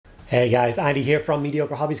Hey guys, Andy here from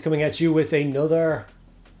Mediocre Hobbies coming at you with another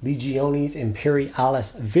Legiones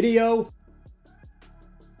Imperialis video.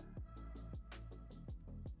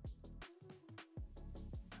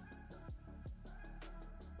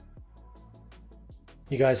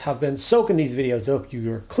 You guys have been soaking these videos up.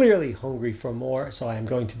 You're clearly hungry for more, so I am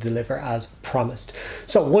going to deliver as promised.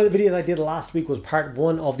 So one of the videos I did last week was part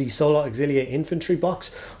one of the Solar Auxilia infantry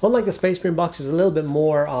box. Unlike the Space Marine box, there's a little bit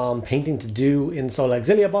more painting to do in Solar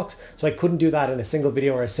Auxilia box, so I couldn't do that in a single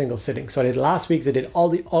video or a single sitting. So I did last week, I did all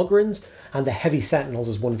the Ogrins and the heavy sentinels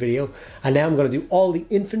as one video, and now I'm going to do all the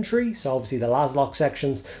infantry, so obviously the Laslock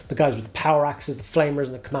sections, the guys with the power axes, the flamers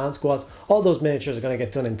and the command squads. All those miniatures are going to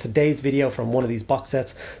get done in today's video from one of these box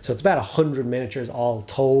sets, so it's about 100 miniatures all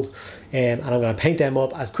told, and I'm going to paint them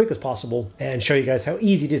up as quick as possible and show you guys how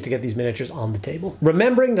easy it is to get these miniatures on the table.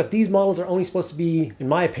 Remembering that these models are only supposed to be, in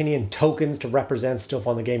my opinion, tokens to represent stuff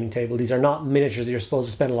on the gaming table. These are not miniatures that you're supposed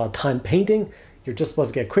to spend a lot of time painting. You're just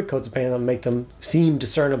supposed to get quick coats of paint and make them seem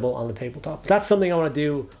discernible on the tabletop. That's something I want to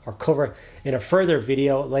do or cover in a further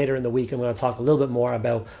video later in the week. I'm going to talk a little bit more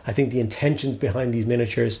about, I think, the intentions behind these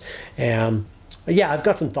miniatures. Yeah, I've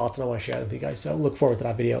got some thoughts and I want to share them with you guys. So look forward to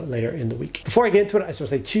that video later in the week. Before I get into it, I just want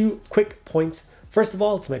to say two quick points. First of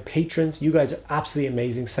all, to my patrons, you guys are absolutely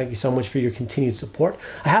amazing. So thank you so much for your continued support.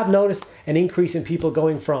 I have noticed an increase in people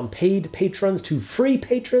going from paid patrons to free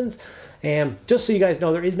patrons. Just so you guys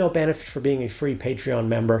know, there is no benefit for being a free Patreon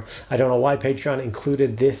member. I don't know why Patreon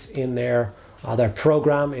included this in their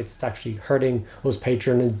program. It's actually hurting those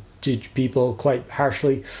patronage people quite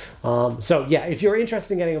harshly. So yeah, if you're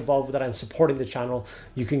interested in getting involved with that and supporting the channel,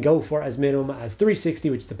 you can go for as minimum as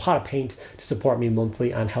 $3.60, which is the pot of paint, to support me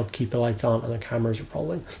monthly and help keep the lights on and the cameras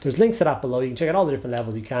rolling. There's links to that below. You can check out all the different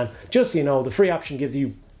levels you can. Just so you know, the free option gives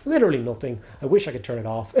you literally nothing. I wish I could turn it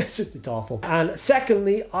off. It's awful. And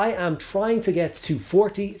secondly, I am trying to get to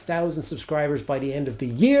 40,000 subscribers by the end of the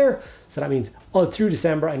year. So that means through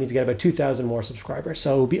December, I need to get about 2,000 more subscribers.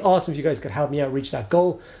 So it would be awesome if you guys could help me out reach that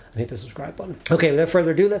goal and hit the subscribe button. Okay, without further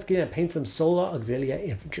ado, let's get in and paint some Solar Auxilia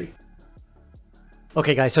infantry.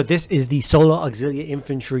 Okay guys, so this is the Solar Auxilia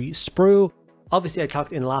infantry sprue. Obviously, I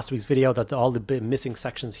talked in last week's video that all the missing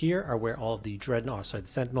sections here are where all of the the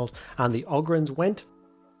Sentinels and the Ogrins went.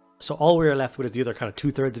 So all we're left with is the other kind of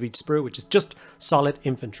 2/3 of each sprue, which is just solid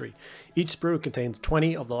infantry. Each sprue contains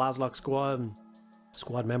 20 of the Laslock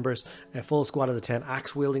squad members, a full squad of the 10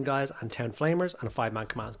 axe wielding guys and 10 flamers, and a 5-man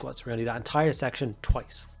command squad. So we're going to do that entire section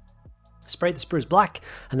twice. Spray the sprues black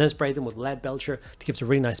and then spray them with lead belcher to give us a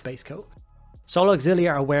really nice base coat. Solar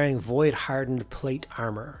Auxilia are wearing void hardened plate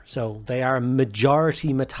armor, so they are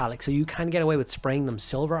majority metallic, so you can get away with spraying them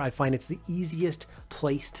silver. I find it's the easiest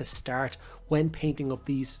place to start when painting up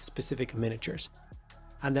these specific miniatures.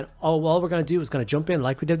 And then all we're going to do is going to jump in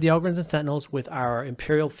like we did the Ogrins and Sentinels with our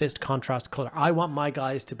Imperial Fist contrast color. I want my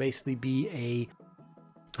guys to basically be a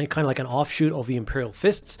kind of like an offshoot of the Imperial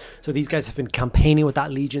Fists. So these guys have been campaigning with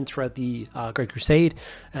that Legion throughout the Great Crusade,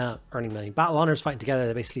 earning many battle honors, fighting together.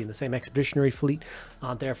 They're basically in the same expeditionary fleet.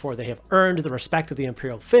 Therefore, they have earned the respect of the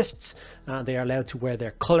Imperial Fists. They are allowed to wear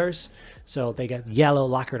their colors. So they get yellow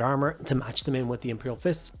lacquered armor to match them in with the Imperial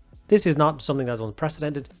Fists. This is not something that's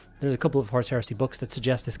unprecedented. There's a couple of Horse Heresy books that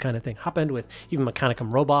suggest this kind of thing happened with even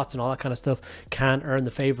Mechanicum robots and all that kind of stuff can earn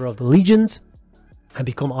the favor of the legions and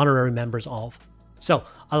become honorary members of. So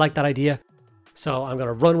I like that idea. So I'm going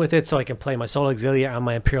to run with it so I can play my Solar Auxilia and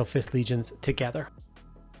my Imperial Fist Legions together.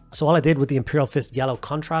 So all I did with the Imperial Fist yellow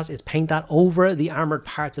contrast is paint that over the armored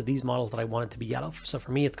parts of these models that I wanted to be yellow. So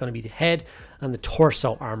for me, it's going to be the head and the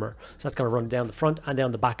torso armor. So that's going to run down the front and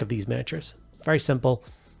down the back of these miniatures. Very simple.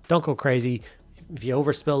 Don't go crazy. If you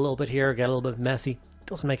overspill a little bit here, get a little bit messy, it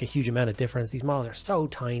doesn't make a huge amount of difference. These models are so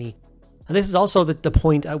tiny. And this is also the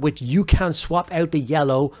point at which you can swap out the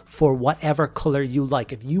yellow for whatever color you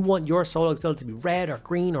like. If you want your Solar Auxilia to be red or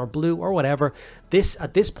green or blue or whatever,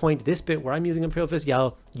 at this point, this bit where I'm using Imperial Fist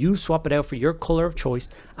yellow, you swap it out for your color of choice,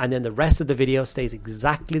 and then the rest of the video stays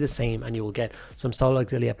exactly the same, and you will get some Solar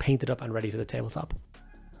Auxilia painted up and ready for the tabletop.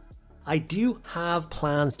 I do have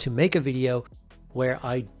plans to make a video where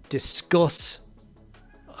I discuss,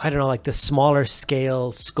 I don't know, like the smaller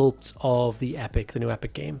scale sculpts of the new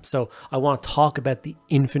Epic game. So I want to talk about the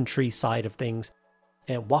infantry side of things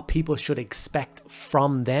and what people should expect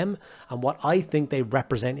from them and what I think they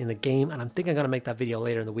represent in the game. And I'm thinking I'm going to make that video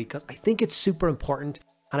later in the week because I think it's super important.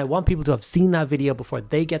 And I want people to have seen that video before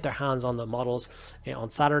they get their hands on the models on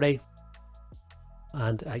Saturday.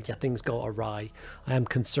 And yeah, things go awry. I am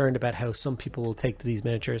concerned about how some people will take to these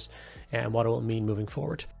miniatures and what it will mean moving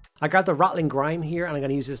forward. I grabbed the Rattling Grime here and I'm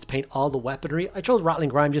going to use this to paint all the weaponry. I chose Rattling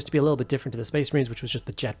Grime just to be a little bit different to the Space Marines, which was just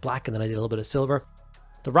the jet black, and then I did a little bit of silver.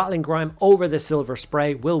 The rattling grime over the silver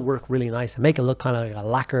spray will work really nice and make it look kind of like a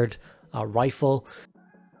lacquered rifle.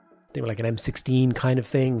 They were like an M16 kind of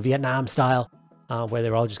thing, Vietnam style, where they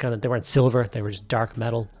were all just kind of, they weren't silver, they were just dark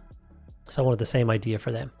metal. So I wanted the same idea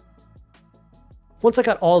for them. Once I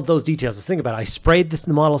got all of those details, let's think about it. I sprayed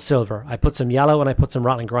the model silver, I put some yellow, and I put some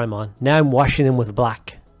rattling grime on. Now I'm washing them with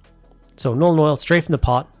black. So Nuln Oil straight from the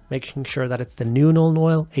pot, making sure that it's the new Nuln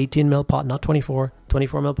Oil, 18mm pot, not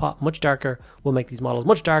 24mm pot, much darker. We'll make these models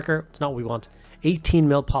much darker. It's not what we want.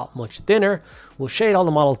 18mm pot, much thinner. We'll shade all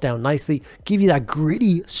the models down nicely, give you that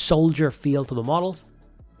gritty soldier feel to the models.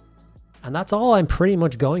 And that's all I'm pretty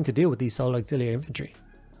much going to do with these Solar Auxilia infantry.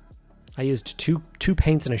 I used two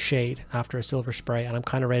paints and a shade after a silver spray, and I'm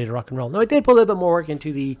kind of ready to rock and roll. Now I did put a little bit more work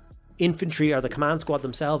into the infantry or the command squad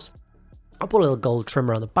themselves. I put a little gold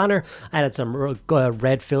trimmer on the banner. I added some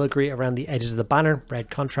red filigree around the edges of the banner, red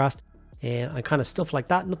contrast, and kind of stuff like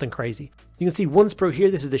that. Nothing crazy. You can see one sprue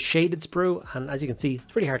here. This is the shaded sprue, and as you can see,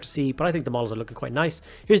 it's pretty hard to see, but I think the models are looking quite nice.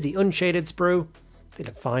 Here's the unshaded sprue. They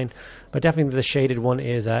look fine, but definitely the shaded one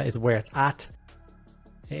is where it's at.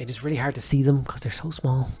 It is really hard to see them because they're so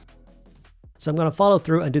small. So I'm going to follow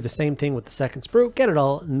through and do the same thing with the second sprue, get it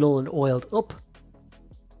all null and oiled up.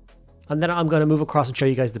 And then I'm going to move across and show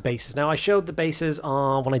you guys the bases. Now I showed the bases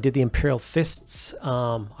when I did the Imperial Fists,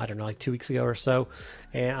 I don't know, like 2 weeks ago or so.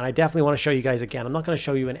 And I definitely want to show you guys again. I'm not going to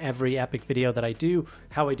show you in every epic video that I do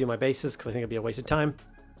how I do my bases, because I think it'd be a waste of time.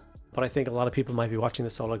 But I think a lot of people might be watching the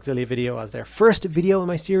Solar Auxilia video as their first video in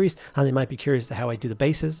my series, and they might be curious to how I do the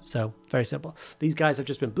bases. So very simple. These guys have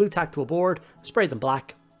just been blue tacked to a board, sprayed them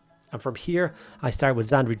black. And from here, I start with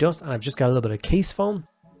Zandri Dust, and I've just got a little bit of case foam.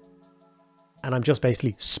 And I'm just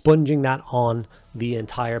basically sponging that on the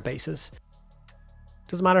entire bases.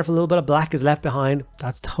 Doesn't matter if a little bit of black is left behind.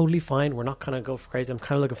 That's totally fine. We're not going to go for crazy. I'm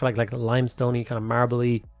kind of looking for like a limestoney, kind of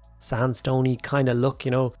marbly, sandstony kind of look,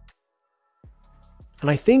 you know. And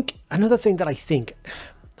I think, another thing that I think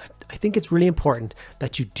it's really important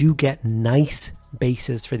that you do get nice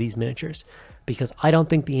bases for these miniatures. Because I don't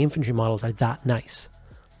think the infantry models are that nice.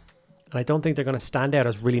 And I don't think they're going to stand out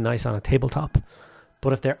as really nice on a tabletop.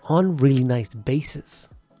 But if they're on really nice bases,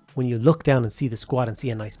 when you look down and see the squad and see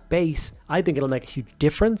a nice base, I think it'll make a huge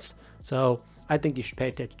difference. So I think you should pay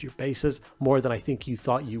attention to your bases more than I think you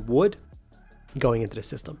thought you would going into the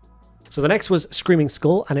system. So the next was Screaming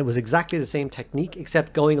Skull, and it was exactly the same technique,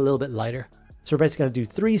 except going a little bit lighter. So we're basically going to do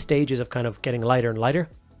 3 stages of kind of getting lighter and lighter.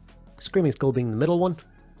 Screaming Skull being the middle one.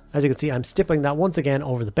 As you can see, I'm stippling that once again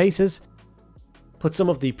over the bases. But some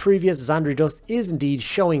of the previous Zandri Dust is indeed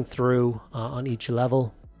showing through on each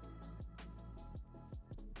level.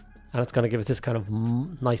 And it's going to give us this kind of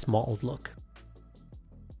nice mottled look.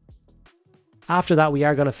 After that, we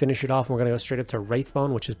are going to finish it off, and we're going to go straight up to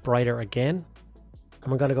Wraithbone, which is brighter again.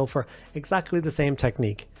 And we're going to go for exactly the same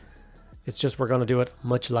technique. It's just we're going to do it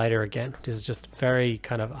much lighter again. This is just very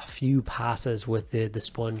kind of a few passes with the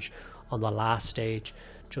sponge on the last stage,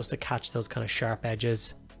 just to catch those kind of sharp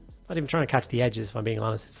edges. Not even trying to catch the edges, if I'm being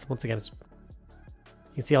honest. It's, once again, it's,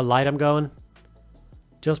 you can see how light I'm going.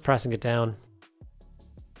 Just pressing it down.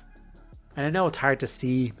 And I know it's hard to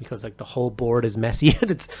see because like the whole board is messy and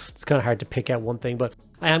it's kind of hard to pick out one thing, but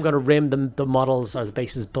I am going to rim the models or the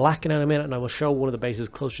bases black in a minute, and I will show one of the bases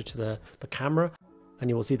closer to the camera, and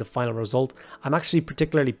you will see the final result. I'm actually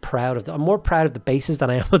particularly proud of I'm more proud of the bases than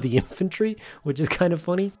I am of the infantry, which is kind of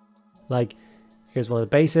funny. Like, here's one of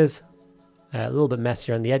the bases. A little bit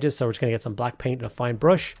messier on the edges, so we're just going to get some black paint and a fine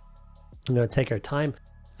brush. I'm going to take our time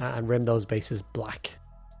and rim those bases black,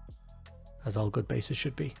 as all good bases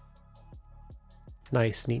should be.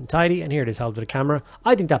 Nice, neat and tidy, and here it is held with a camera.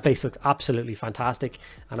 I think that base looks absolutely fantastic,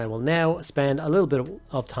 and I will now spend a little bit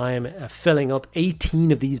of time filling up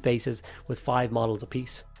 18 of these bases with 5 models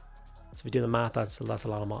apiece. So if you do the math, that's a lot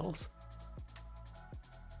of models.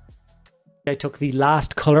 I took the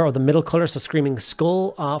last color, or the middle color, so Screaming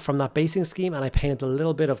Skull, from that basing scheme, and I painted a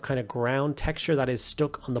little bit of kind of ground texture that is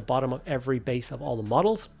stuck on the bottom of every base of all the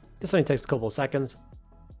models. This only takes a couple of seconds.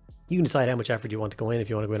 You can decide how much effort you want to go in, if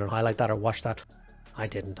you want to go in and highlight that or wash that. I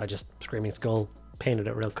didn't. I just Screaming Skull, painted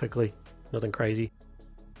it real quickly. Nothing crazy.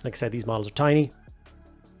 Like I said, these models are tiny.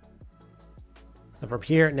 And from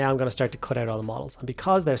here, now I'm going to start to cut out all the models. And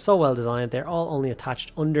because they're so well designed, they're all only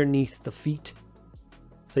attached underneath the feet.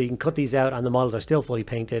 So you can cut these out and the models are still fully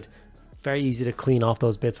painted. Very easy to clean off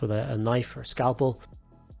those bits with a knife or scalpel.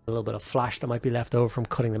 A little bit of flash that might be left over from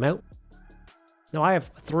cutting them out. Now I have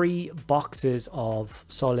 3 boxes of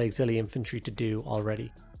Solar Auxilia infantry to do already.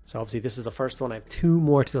 So obviously this is the first one. I have 2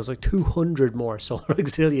 more to those, like 200 more Solar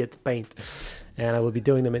Auxilia to paint. And I will be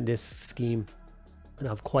doing them in this scheme. And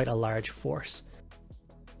I have quite a large force.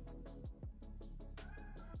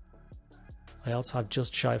 I also have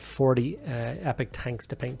just shy of 40 epic tanks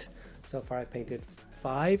to paint. So far I painted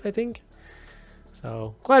 5, I think.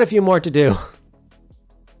 So quite a few more to do.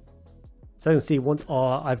 So you can see once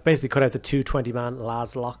I've basically cut out the two 20-man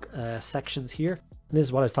Laslock sections here. And this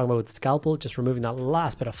is what I was talking about with the scalpel, just removing that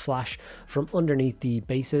last bit of flash from underneath the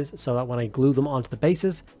bases so that when I glue them onto the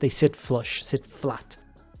bases, they sit flush, sit flat.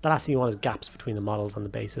 The last thing you want is gaps between the models and the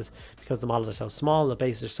bases, because the models are so small, the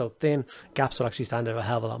bases are so thin, gaps will actually stand out a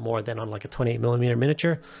hell of a lot more than on like a 28mm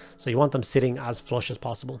miniature. So you want them sitting as flush as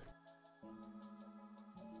possible.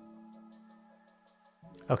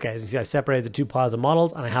 Okay, as you see, I separated the two piles of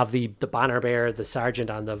models, and I have the banner bearer, the sergeant,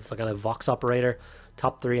 and the kind of Vox operator,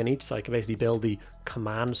 top 3 on each, so I can basically build the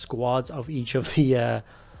command squads of each of the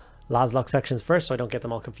Laslock sections first, so I don't get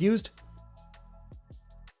them all confused.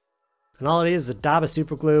 And all it is a dab of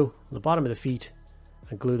super glue on the bottom of the feet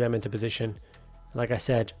and glue them into position. And like I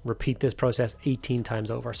said, repeat this process 18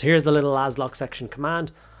 times over. So here's the little Laslock section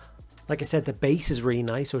command. Like I said, the base is really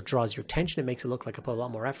nice, so it draws your attention. It makes it look like I put a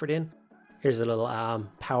lot more effort in. Here's a little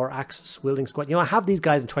power axe wielding squad. You know, I have these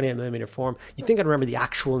guys in 28mm form. You'd think I'd remember the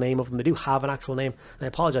actual name of them. They do have an actual name, and I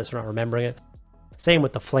apologize for not remembering it. Same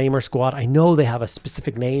with the flamer squad. I know they have a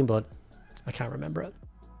specific name, but I can't remember it.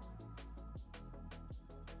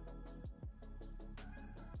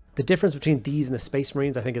 The difference between these and the Space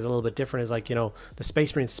Marines, I think, is a little bit different. Is like, you know, the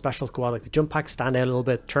Space Marines special squad, like the jump packs stand out a little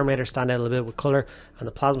bit, Terminator stand out a little bit with color, and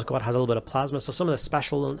the plasma squad has a little bit of plasma. So some of the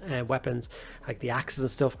special weapons, like the axes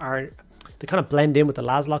and stuff, they kind of blend in with the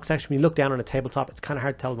Laslock section. When you look down on a tabletop, it's kind of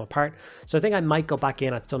hard to tell them apart. So I think I might go back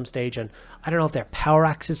in at some stage, and I don't know if they're power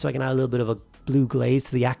axes, so I can add a little bit of a blue glaze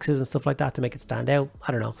to the axes and stuff like that to make it stand out.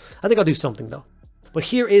 I don't know. I think I'll do something though. But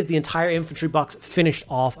here is the entire infantry box finished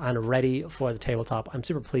off and ready for the tabletop. I'm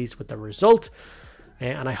super pleased with the result.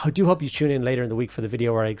 And I do hope you tune in later in the week for the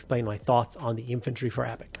video where I explain my thoughts on the infantry for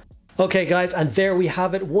Epic. Okay guys, and there we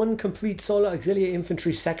have it. One complete Solar Auxilia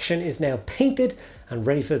infantry section is now painted and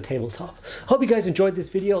ready for the tabletop. Hope you guys enjoyed this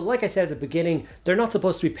video. Like I said at the beginning, they're not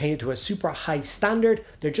supposed to be painted to a super high standard.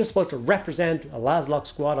 They're just supposed to represent a Laslock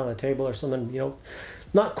squad on a table or something, you know,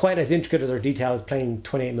 not quite as intricate as or detailed as playing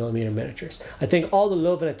 28mm miniatures. I think all the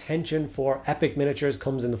love and attention for epic miniatures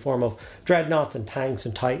comes in the form of dreadnoughts and tanks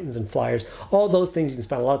and titans and flyers. All those things you can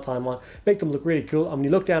spend a lot of time on, make them look really cool. And when you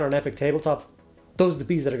look down on an epic tabletop, those are the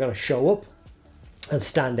pieces that are going to show up and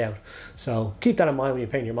stand out. So keep that in mind when you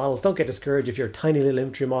paint your models. Don't get discouraged if your tiny little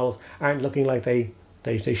infantry models aren't looking like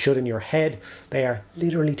they should in your head. They are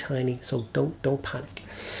literally tiny, so don't panic.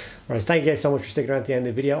 Alright, thank you guys so much for sticking around to the end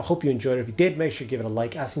of the video. I hope you enjoyed it. If you did, make sure to give it a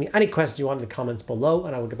like. Ask me any questions you want in the comments below,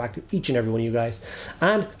 and I will get back to each and every one of you guys.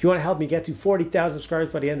 And if you want to help me get to 40,000 subscribers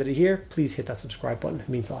by the end of the year, please hit that subscribe button. It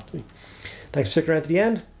means a lot to me. Thanks for sticking around to the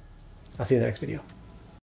end. I'll see you in the next video.